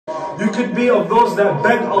You could be of those that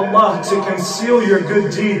beg Allah to conceal your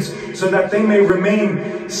good deeds so that they may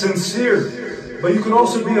remain sincere. But you could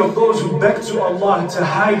also be of those who beg to Allah to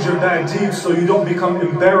hide your bad deeds so you don't become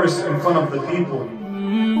embarrassed in front of the people.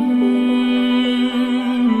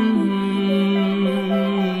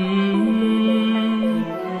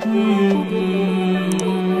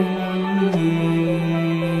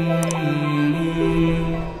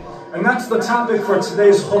 And that's the topic for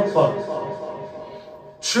today's khutbah.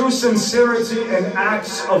 True sincerity in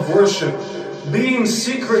acts of worship. Being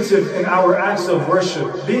secretive in our acts of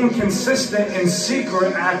worship. Being consistent in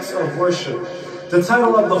secret acts of worship. The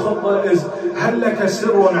title of the khutbah is هَلْ لَكَ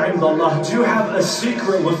سِرٌ عِنْدَ اللَّهِ. Do you have a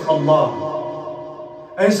secret with Allah?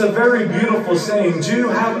 And it's a very beautiful saying. Do you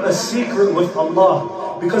have a secret with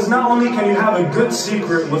Allah? Because not only can you have a good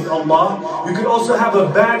secret with Allah, you could also have a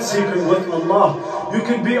bad secret with Allah. You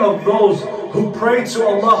could be of those who pray to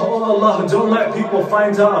Allah, oh Allah, don't let people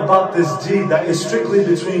find out about this deed that is strictly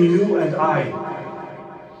between you and I.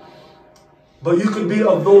 But you could be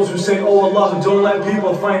of those who say, oh Allah, don't let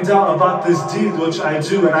people find out about this deed which I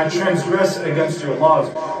do and I transgress against your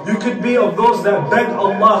laws. You could be of those that beg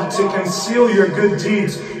Allah to conceal your good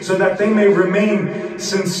deeds so that they may remain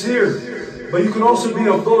sincere. But you could also be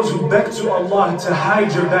of those who beg to Allah to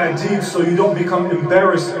hide your bad deeds so you don't become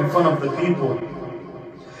embarrassed in front of the people.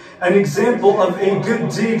 An example of a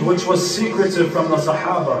good deed which was secretive from the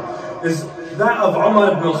Sahaba is that of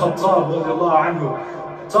Umar ibn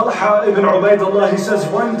al-Khattab. Talha ibn Ubaidullah, he says,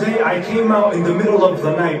 one day I came out in the middle of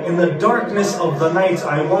the night. In the darkness of the night,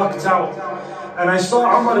 I walked out and I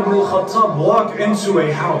saw Umar ibn al-Khattab walk into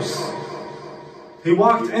a house. He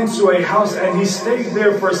walked into a house and he stayed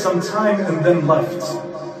there for some time and then left.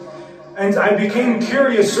 And I became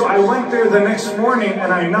curious, so I went there the next morning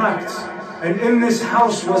and I knocked. And in this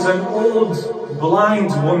house was an old blind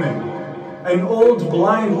woman. An old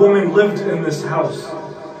blind woman lived in this house.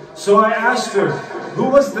 So I asked her, who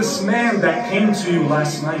was this man that came to you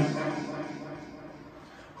last night?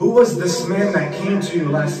 Who was this man that came to you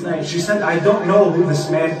last night? She said, I don't know who this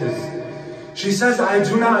man is. She says, I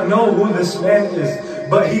do not know who this man is,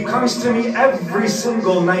 but he comes to me every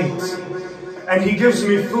single night. And he gives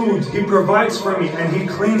me food, he provides for me, and he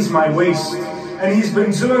cleans my waist. And he's been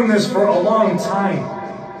doing this for a long time.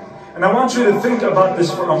 And I want you to think about this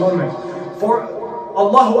for a moment. For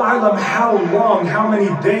Allahu A'lam how long, how many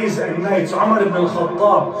days and nights Umar ibn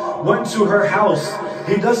al-Khattab went to her house.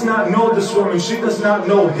 He does not know this woman, she does not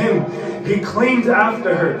know him. He cleaned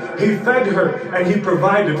after her, he fed her, and he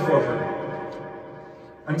provided for her.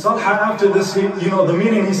 And Talha after this, the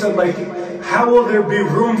meaning, he said, like, how will there be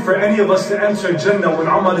room for any of us to enter Jannah when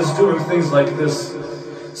Umar is doing things like this?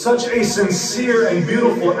 Such a sincere and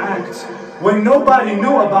beautiful act. When nobody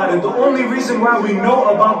knew about it, the only reason why we know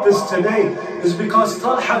about this today is because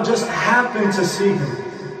Talha just happened to see him.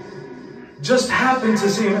 Just happened to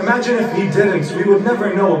see him. Imagine if he didn't, we would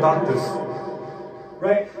never know about this.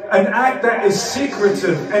 Right? An act that is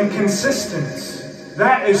secretive and consistent.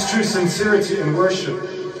 That is true sincerity in worship.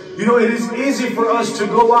 It is easy for us to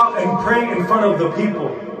go out and pray in front of the people.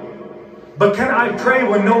 But can I pray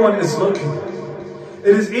when no one is looking?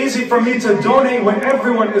 It is easy for me to donate when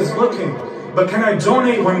everyone is looking, but can I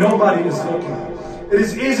donate when nobody is looking? It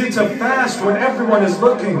is easy to fast when everyone is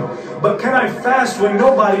looking, but can I fast when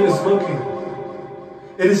nobody is looking?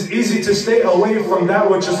 It is easy to stay away from that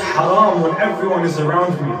which is haram when everyone is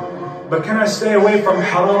around me, but can I stay away from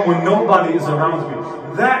haram when nobody is around me?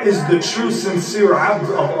 That is the true sincere abd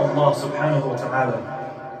of Allah subhanahu wa ta'ala.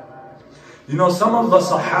 Some of the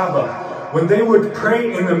Sahaba, when they would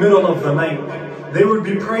pray in the middle of the night, they would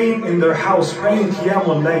be praying in their house, praying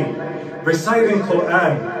Qiyamul Layl, reciting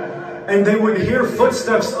Quran. And they would hear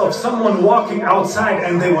footsteps of someone walking outside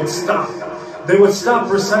and they would stop. They would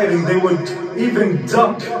stop reciting. They would even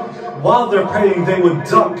duck. While they're praying, they would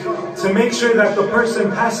duck to make sure that the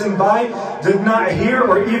person passing by did not hear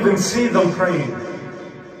or even see them praying.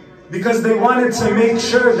 Because they wanted to make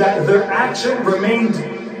sure that their action remained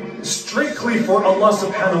strictly for Allah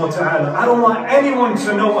subhanahu wa ta'ala. I don't want anyone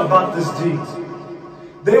to know about this deed.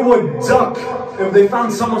 They would duck if they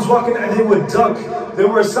found someone's walking, and they would duck. There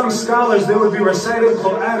were some scholars, they would be reciting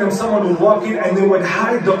Quran and someone would walk in and they would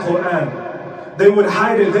hide the Quran. They would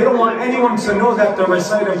hide it. They don't want anyone to know that they're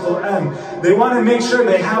reciting Quran. They want to make sure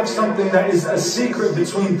they have something that is a secret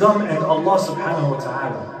between them and Allah subhanahu wa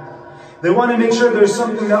ta'ala. They want to make sure there's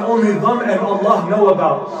something that only them and Allah know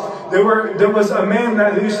about. There was a man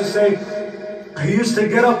that they used to say, he used to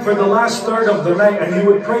get up for the last third of the night and he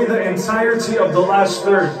would pray the entirety of the last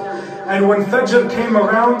third. And when Fajr came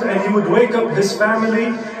around and he would wake up his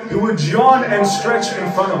family, he would yawn and stretch in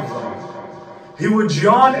front of them. He would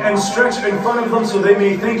yawn and stretch in front of them so they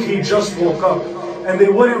may think he just woke up. And they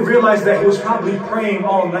wouldn't realize that he was probably praying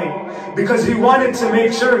all night, because he wanted to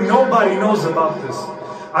make sure nobody knows about this.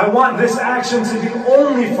 I want this action to be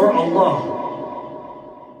only for Allah.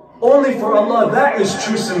 Only for Allah. That is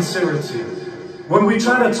true sincerity. When we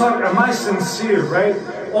try to talk, am I sincere, right?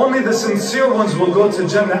 Only the sincere ones will go to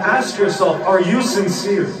Jannah. Ask yourself, are you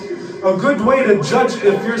sincere? A good way to judge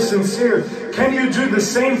if you're sincere, can you do the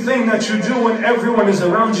same thing that you do when everyone is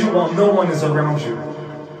around you while no one is around you?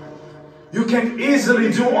 You can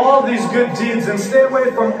easily do all these good deeds and stay away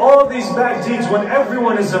from all these bad deeds when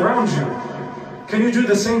everyone is around you. Can you do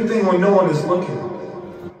the same thing when no one is looking?